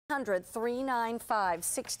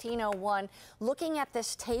1-395-1601. Looking at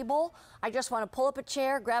this table, I just want to pull up a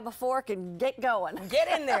chair, grab a fork, and get going. Get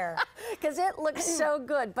in there. Because it looks so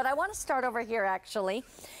good. But I want to start over here, actually,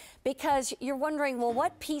 because you're wondering, well,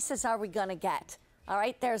 what pieces are we going to get? All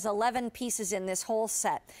right, there's 11 pieces in this whole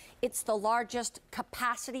set. It's the largest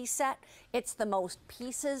capacity set. It's the most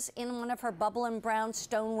pieces in one of her Bubble and Brown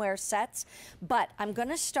stoneware sets. But I'm going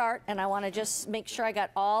to start, and I want to just make sure I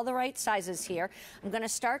got all the right sizes here. I'm going to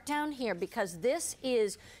start down here because this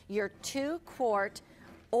is your 2-quart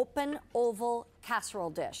open oval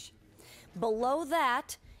casserole dish. Below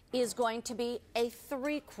that is going to be a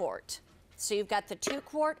 3-quart. So you've got the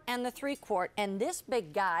 2-quart and the 3-quart, and this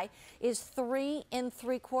big guy is 3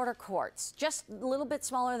 3/4 quarts, just a little bit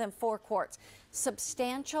smaller than 4 quarts.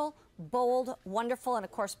 Substantial, bold, wonderful, and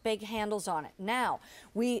of course big handles on it. Now,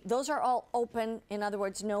 those are all open, in other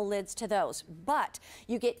words, no lids to those. But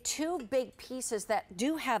you get 2 big pieces that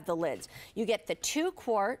do have the lids. You get the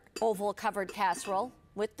 2-quart oval covered casserole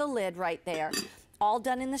with the lid right there, all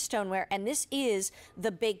done in the stoneware, and this is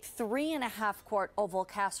the big 3.5-quart oval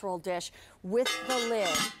casserole dish with the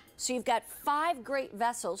lid. So you've got 5 great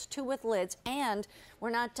vessels, 2 with lids, and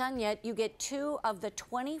we're not done yet. You get 2 of the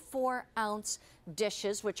 24-ounce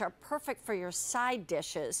dishes, which are perfect for your side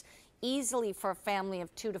dishes, easily for a family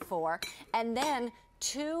of 2 to 4, and then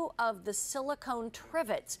 2 of the silicone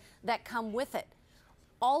trivets that come with it.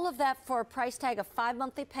 All of that for a price tag of 5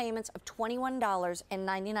 monthly payments of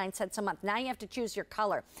 $21.99 a month. Now you have to choose your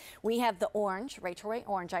color. We have the orange, Rachael Ray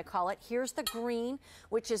orange, I call it. Here's the green,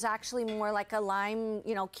 which is actually more like a lime,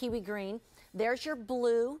 kiwi green. There's your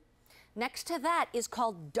blue. Next to that is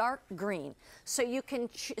called dark green. So you can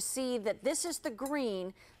see that this is the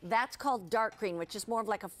green. That's called dark green, which is more of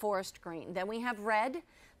like a forest green. Then we have red.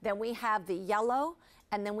 Then we have the yellow.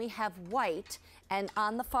 And then we have white, and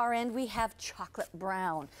on the far end we have chocolate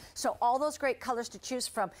brown. So all those great colors to choose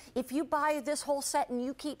from. If you buy this whole set and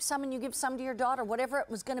you keep some and you give some to your daughter, whatever it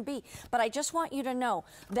was going to be. But I just want you to know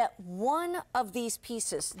that one of these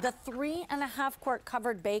pieces, the 3.5-quart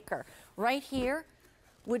covered baker, right here,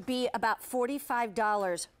 would be about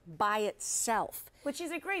 $45 by itself. Which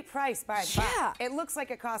is a great price by yeah. It looks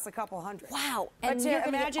like it costs a couple hundred. Wow. But and to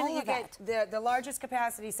imagine that you get the largest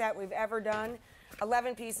capacity set we've ever done,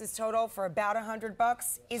 11 pieces total for about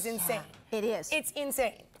 $100 is insane. Yeah, it is. It's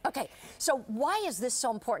insane. Okay, so why is this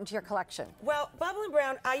so important to your collection? Well, Bubble and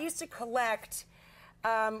Brown, I used to collect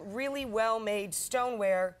really well-made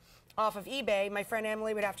stoneware off of eBay. My friend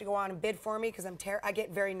Emily would have to go on and bid for me because I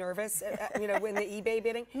get very nervous, in the eBay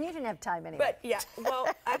bidding. You didn't have time anyway. But yeah, well,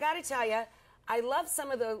 I got to tell you, I love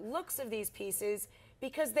some of the looks of these pieces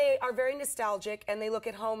because they are very nostalgic and they look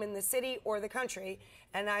at home in the city or the country.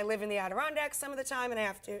 And I live in the Adirondacks some of the time, and I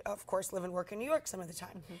have to, of course, live and work in New York some of the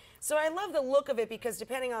time. Mm-hmm. So I love the look of it because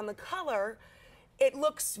depending on the color, it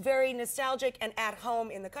looks very nostalgic and at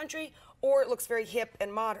home in the country, or it looks very hip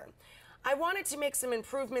and modern. I wanted to make some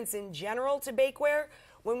improvements in general to bakeware.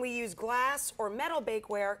 When we use glass or metal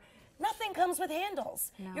bakeware, nothing comes with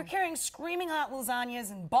handles. No. You're carrying screaming hot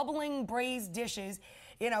lasagnas and bubbling braised dishes,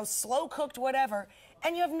 slow cooked whatever,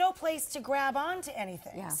 and you have no place to grab onto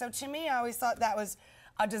anything. Yeah. So to me, I always thought that was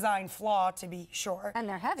a design flaw, to be sure. And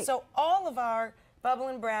they're heavy. So all of our Bubble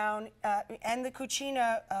and Brown and the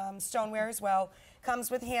Cucina stoneware as well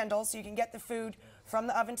comes with handles, so you can get the food from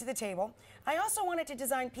the oven to the table. I also wanted to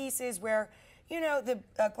design pieces where, the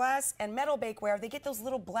glass and metal bakeware, they get those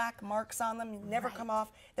little black marks on them, never come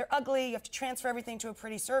off. They're ugly, you have to transfer everything to a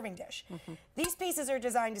pretty serving dish. Mm-hmm. These pieces are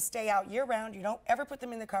designed to stay out year-round. You don't ever put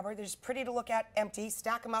them in the cupboard. They're just pretty to look at, empty.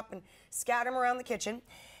 Stack them up and scatter them around the kitchen.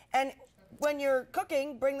 And when you're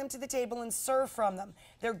cooking, bring them to the table and serve from them.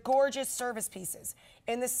 They're gorgeous service pieces.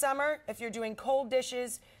 In the summer, if you're doing cold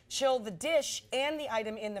dishes, chill the dish and the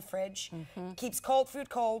item in the fridge. Mm-hmm. Keeps cold food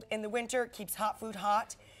cold. In the winter, keeps hot food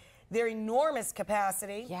hot. They're enormous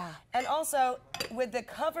capacity. Yeah. And also, with the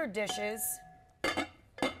covered dishes,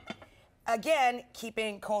 again,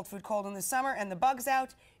 keeping cold food cold in the summer and the bugs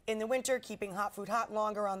out. In the winter, keeping hot food hot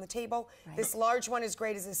longer on the table. Right. This large one is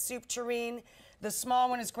great as a soup tureen. The small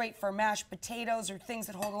one is great for mashed potatoes or things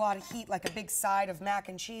that hold a lot of heat, like a big side of mac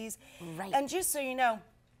and cheese. Right. And just so you know,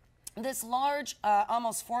 this large,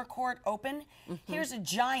 almost 4-quart open, here's a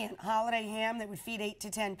giant holiday ham that would feed 8 to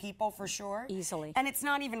 10 people for sure. Easily. And it's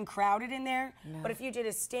not even crowded in there. No. But if you did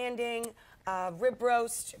a standing rib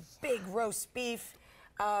roast, big roast beef,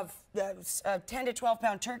 of a 10 to 12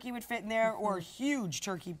 pound turkey would fit in there, or a huge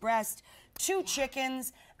turkey breast, 2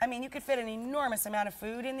 chickens. I mean, you could fit an enormous amount of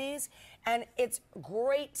food in these, and it's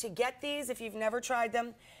great to get these if you've never tried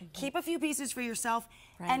them. Keep a few pieces for yourself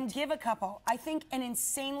and give a couple. I think an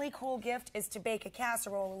insanely cool gift is to bake a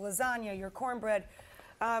casserole, a lasagna, your cornbread,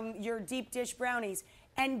 your deep dish brownies,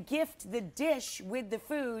 and gift the dish with the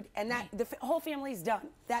food, and that the whole family's done.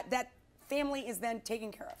 That family is then taken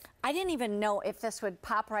care of. I didn't even know if this would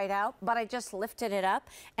pop right out, but I just lifted it up,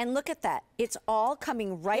 and look at that. It's all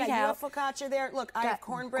coming right out. Yeah, you have focaccia there. Look, I have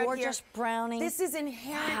cornbread here. Gorgeous brownie. This is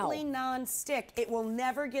inherently non-stick. It will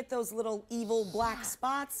never get those little evil black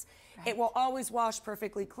spots. It will always wash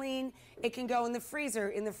perfectly clean. It can go in the freezer,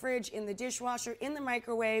 in the fridge, in the dishwasher, in the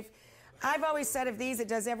microwave. I've always said of these, it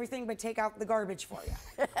does everything but take out the garbage for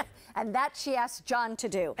you. And that she asked John to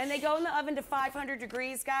do. And they go in the oven to 500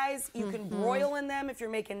 degrees, guys. You can broil in them if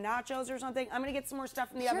you're making nachos or something. I'm going to get some more stuff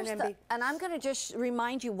in the oven, Emby. And I'm going to just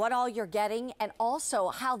remind you what all you're getting, and also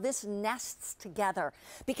how this nests together.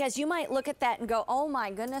 Because you might look at that and go, oh my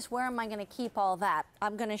goodness, where am I going to keep all that?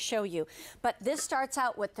 I'm going to show you. But this starts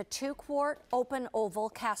out with the 2-quart open oval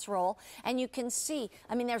casserole. And you can see,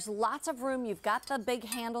 I mean, there's lots of room. You've got the big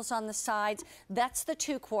handles on the sides. That's the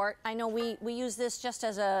 2-quart. I know we use this just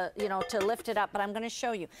as a, to lift it up, but I'm going to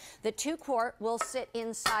show you. The 2-quart will sit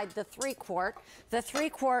inside the 3-quart. The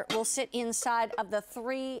 3-quart will sit inside of the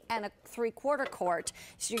 3 3/4 quart.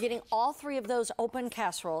 So you're getting all 3 of those open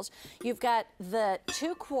casseroles. You've got the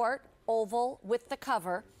 2-quart oval with the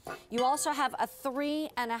cover. You also have a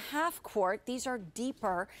 3.5 quart. These are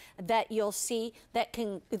deeper that you'll see that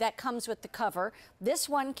comes with the cover. This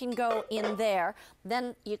one can go in there.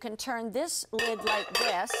 Then you can turn this lid like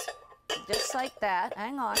this. Just like that.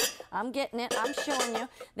 Hang on. I'm getting it. I'm showing you.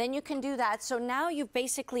 Then you can do that. So now you've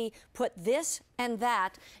basically put this and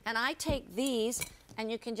that. And I take these,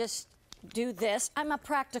 and you can just do this. I'm a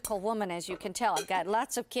practical woman, as you can tell. I've got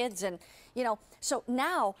lots of kids, and, so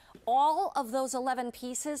now all of those 11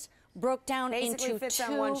 pieces broke down basically into fits 2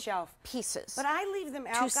 on one shelf. pieces. But I leave them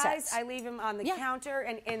out, guys. I leave them on the counter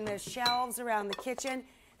and in the shelves around the kitchen.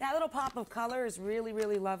 That little pop of color is really,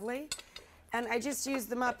 really lovely. And I just used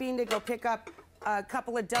the mop bean to go pick up a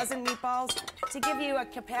couple of dozen meatballs. To give you a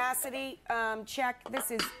capacity check,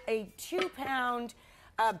 this is a 2-pound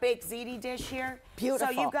baked ziti dish here.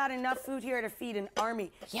 Beautiful. So you've got enough food here to feed an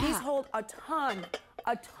army. Yeah. These hold a ton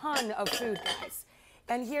of food, guys.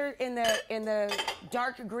 And here in the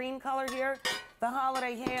dark green color here, the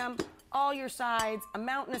holiday ham, all your sides, a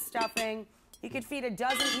mountain of stuffing. You could feed a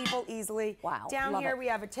dozen people easily. Wow. Down here we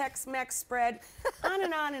have a Tex-Mex spread, on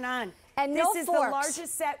and on and on. And this no is forks. the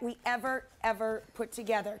largest set we ever put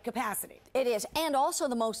together, capacity. It is, and also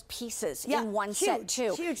the most pieces in one set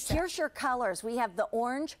too. Huge set. Here's your colors. We have the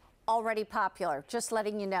orange, already popular, just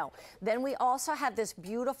letting you know. Then we also have this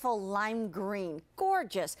beautiful lime green,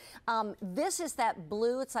 gorgeous. This is that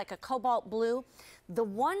blue, it's like a cobalt blue. The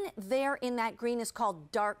one there in that green is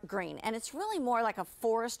called dark green, and it's really more like a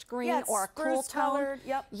forest green or a cool tone. Colored,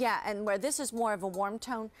 yep. Yeah, and where this is more of a warm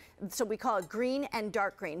tone, so we call it green and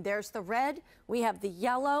dark green. There's the red, we have the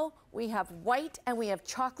yellow, we have white, and we have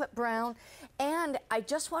chocolate brown. And I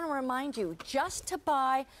just want to remind you, just to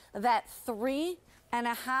buy that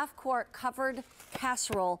 3.5 quart covered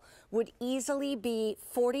casserole would easily be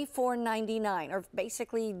 $44.99, or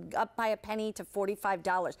basically up by a penny to $45.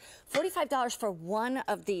 $45 for one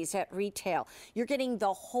of these at retail. You're getting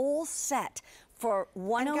the whole set for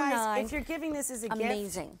 $109. And guys, if you're giving this as a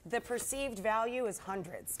amazing gift, the perceived value is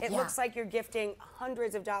hundreds. It looks like you're gifting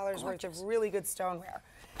hundreds of dollars worth of really good stoneware.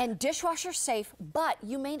 And dishwasher safe, but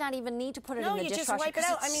you may not even need to put it in the dishwasher. No, you just wipe it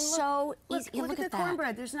out. I mean, so easy. Look at the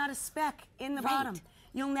cornbread. There's not a speck in the bottom.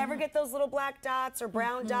 You'll never get those little black dots or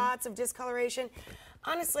brown dots of discoloration.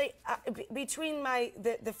 Honestly, between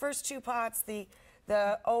the first 2 pots, the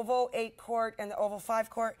oval 8-quart and the oval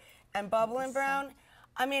 5-quart, and Bubbling Brown,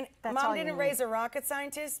 I mean, Mom didn't raise a rocket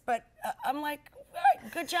scientist, but I'm like, all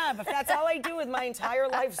right, good job. If that's all I do with my entire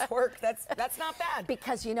life's work, that's not bad.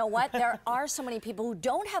 Because you know what? There are so many people who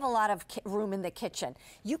don't have a lot of room in the kitchen.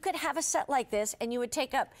 You could have a set like this, and you would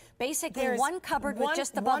take up basically one cupboard with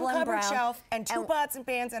just the Bubbling Brown. One cupboard shelf and 2 pots and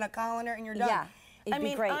pans and a colander, and you're done. Yeah, it'd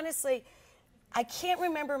be great. Honestly, I can't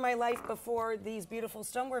remember my life before these beautiful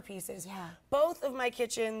stoneware pieces. Yeah. Both of my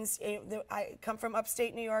kitchens, I come from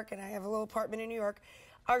upstate New York, and I have a little apartment in New York,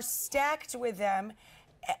 are stacked with them.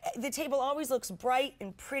 The table always looks bright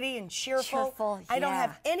and pretty and cheerful. I don't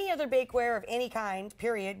have any other bakeware of any kind,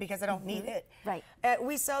 period, because I don't need it. Right.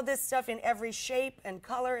 We sell this stuff in every shape and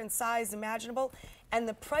color and size imaginable. And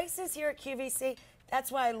the prices here at QVC,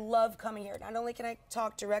 That's why I love coming here. Not only can I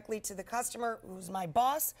talk directly to the customer, who's my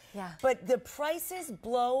boss, Yeah. but the prices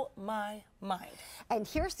blow my mind. And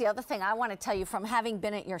here's the other thing I want to tell you from having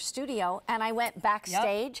been at your studio, and I went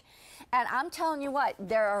backstage, and I'm telling you what,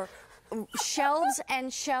 there are shelves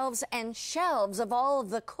and shelves and shelves of all of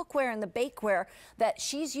the cookware and the bakeware that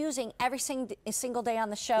she's using every single day on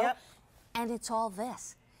the show, and it's all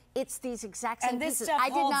this. It's these exact same and this pieces. stuff I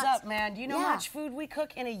did holds not, up, man. Do you know how much food we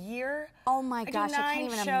cook in a year? Oh my gosh, I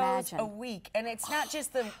can't even I do 9 shows imagine. a week, and it's not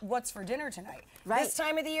just the what's for dinner tonight. Right. This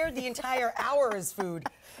time of the year, the entire hour is food.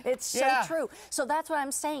 It's so true. So that's what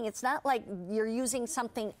I'm saying. It's not like you're using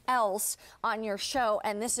something else on your show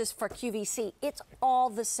and this is for QVC. It's all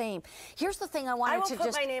the same. Here's the thing I wanted to I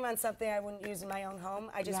won't put my name on something I wouldn't use in my own home.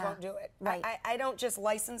 I just won't do it. Right. I don't just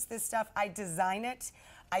license this stuff. I design it.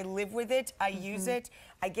 I live with it. I use it.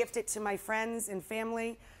 I gift it to my friends and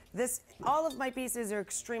family. All of my pieces are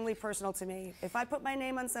extremely personal to me. If I put my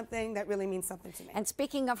name on something, that really means something to me. And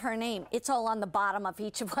speaking of her name, it's all on the bottom of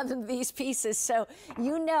each one of these pieces, so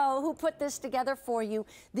you know who put this together for you.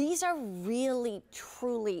 These are really,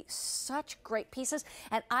 truly such great pieces.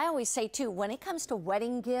 And I always say, too, when it comes to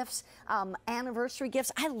wedding gifts, anniversary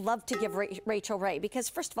gifts, I love to give Rachael Ray because,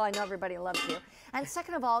 first of all, I know everybody loves you. And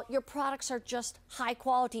second of all, your products are just high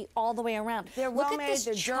quality all the way around. They're well made,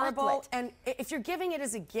 they're durable, chocolate. and if you're giving it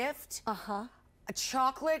as a gift, a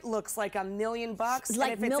chocolate looks like $1 million. Like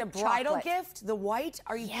and if it's a milk bridal chocolate. gift, the white,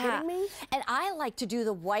 are you kidding me? And I like to do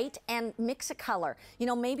the white and mix a color. You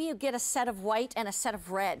know, maybe you get a set of white and a set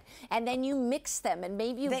of red, and then you mix them, and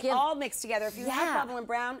maybe you They all mix together. If you have bubble and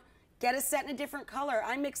brown, get a set in a different color.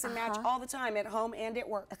 I mix and match all the time at home and at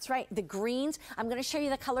work. That's right. The greens, I'm going to show you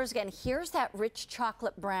the colors again. Here's that rich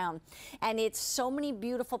chocolate brown, and it's so many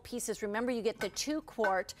beautiful pieces. Remember, you get the 2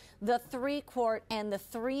 quart, the 3 quart, and the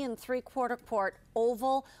 3 3/4 quart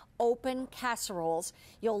oval open casseroles.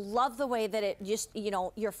 You'll love the way that it just, you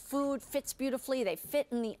know, your food fits beautifully. They fit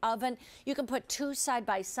in the oven. You can put 2 side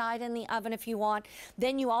by side in the oven if you want.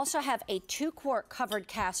 Then you also have a 2 quart covered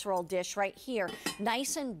casserole dish right here,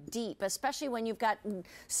 nice and deep, especially when you've got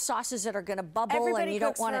sauces that are going to bubble. Everybody and you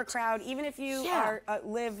cooks don't want for a crowd, even if you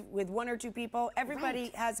live with 1 or 2 people.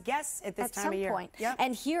 Everybody has guests at this time of year. Point.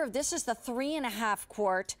 And here, this is the 3.5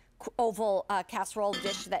 quart oval casserole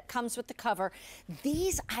dish that comes with the cover.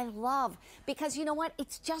 These I love because you know what?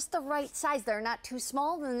 It's just the right size. They're not too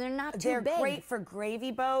small and they're not too big. They're great for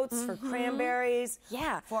gravy boats, for cranberries,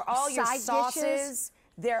 for all your side sauces. dishes.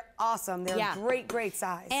 They're awesome. They're great, great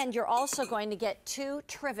size. And you're also going to get 2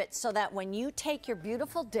 trivets so that when you take your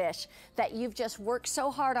beautiful dish that you've just worked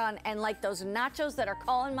so hard on, and like those nachos that are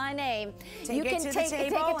calling my name, you can take it to the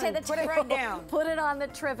table, put it right down. Put it on the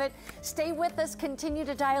trivet. Stay with us. Continue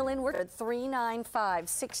to dial in. We're at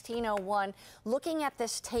 395-1601. Looking at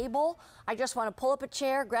this table, I just want to pull up a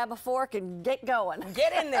chair, grab a fork, and get going.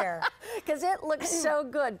 Get in there. Because it looks so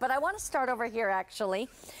good. But I want to start over here, actually,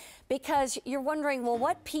 because you're wondering, well,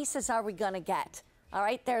 what pieces are we going to get? All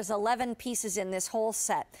right, there's 11 pieces in this whole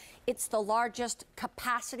set. It's the largest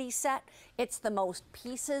capacity set. It's the most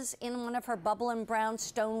pieces in one of her Bubble and Brown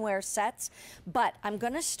stoneware sets. But I'm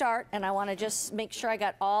going to start, and I want to just make sure I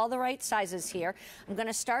got all the right sizes here. I'm going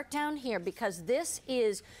to start down here because this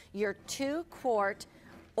is your 2 quart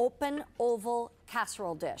open oval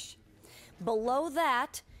casserole dish. Below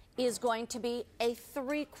that is going to be a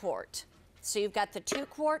 3 quart. So you've got the 2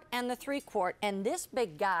 quart and the 3 quart, and this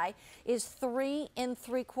big guy is 3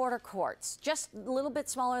 3/4 quarts, just a little bit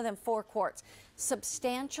smaller than 4 quarts.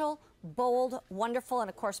 Substantial, bold, wonderful, and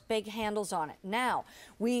of course big handles on it. Now,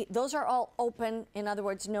 those are all open, in other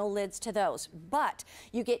words, no lids to those. But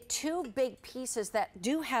you get 2 big pieces that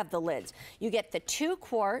do have the lids. You get the 2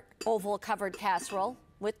 quart oval covered casserole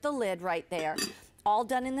with the lid right there, all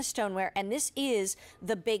done in the stoneware, and this is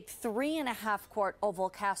the big 3.5 quart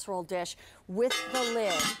oval casserole dish with the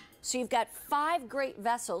lid. So you've got 5 great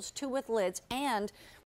vessels, 2 with lids, and